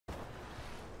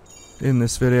In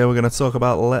this video we're going to talk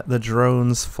about Let the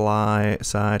Drones Fly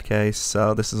side case.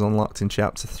 So this is unlocked in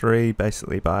chapter 3,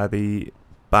 basically by the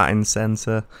batting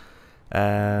centre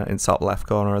in top left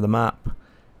corner of the map.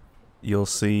 You'll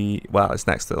see, well, it's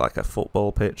next to like a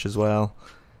football pitch as well,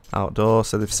 outdoors,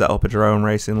 so they've set up a drone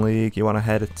racing league. You want to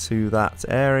head to that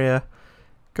area,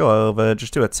 go over,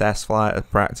 just do a test flight, a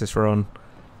practice run,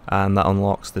 and that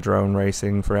unlocks the drone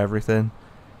racing for everything.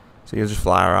 So you just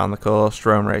fly around the course.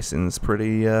 Drone racing's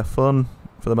pretty fun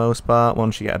for the most part.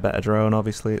 Once you get a better drone,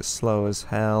 obviously it's slow as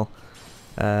hell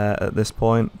at this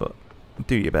point, but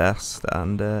do your best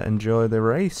and enjoy the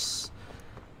race.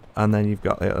 And then you've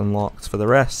got it unlocked for the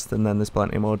rest, and then there's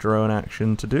plenty more drone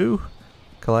action to do,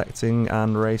 collecting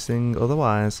and racing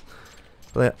otherwise.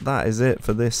 But that is it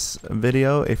for this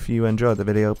video. If you enjoyed the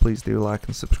video, please do like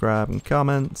and subscribe and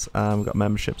comment. We've got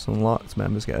memberships unlocked.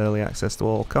 Members get early access to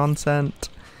all content.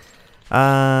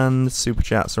 And super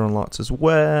chats are unlocked as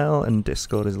well, and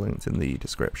Discord is linked in the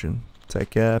description. Take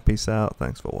care, peace out,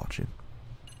 thanks for watching.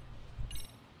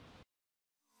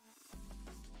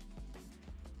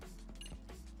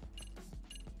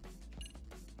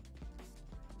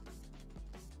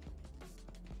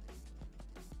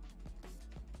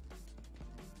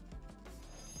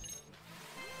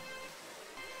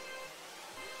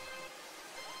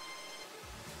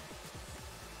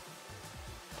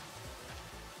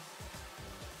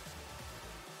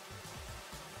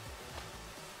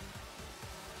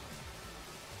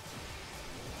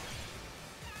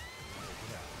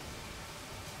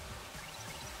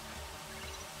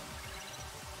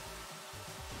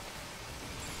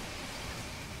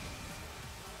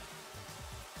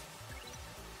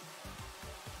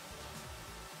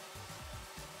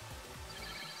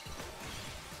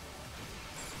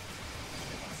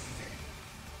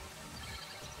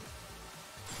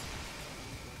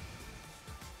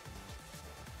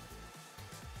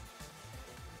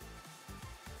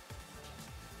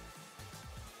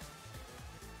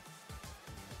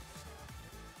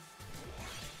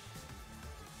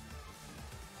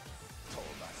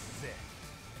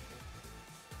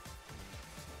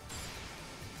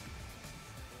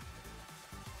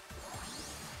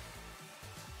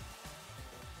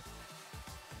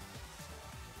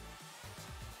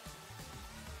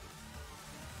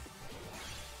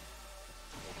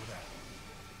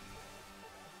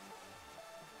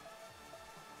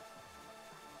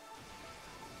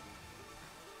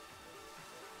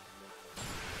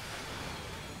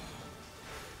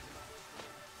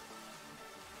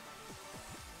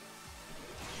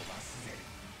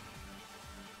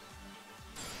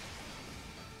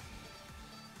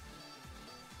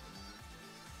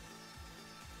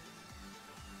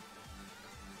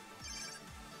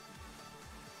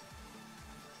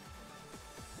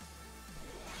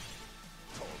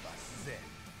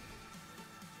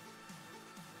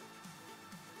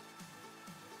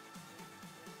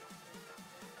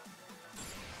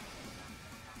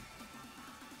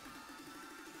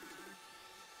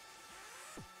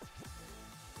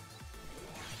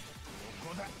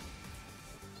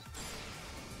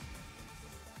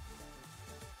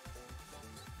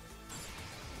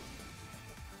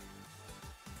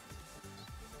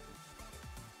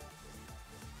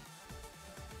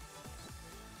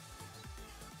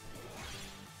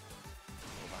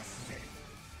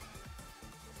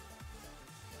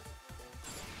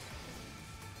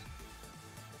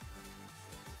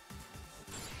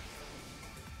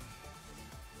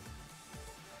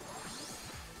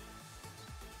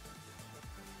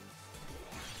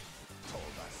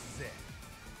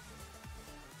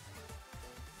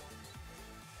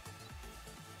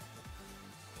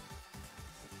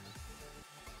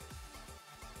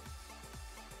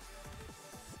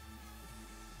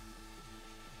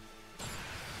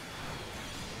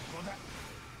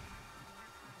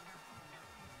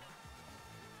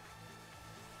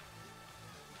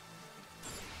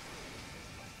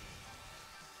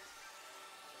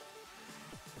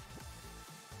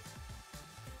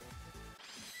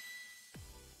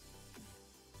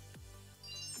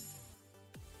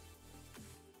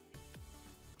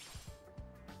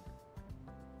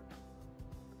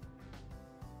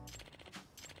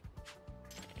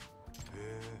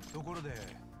ところで、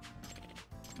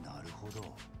なるほど。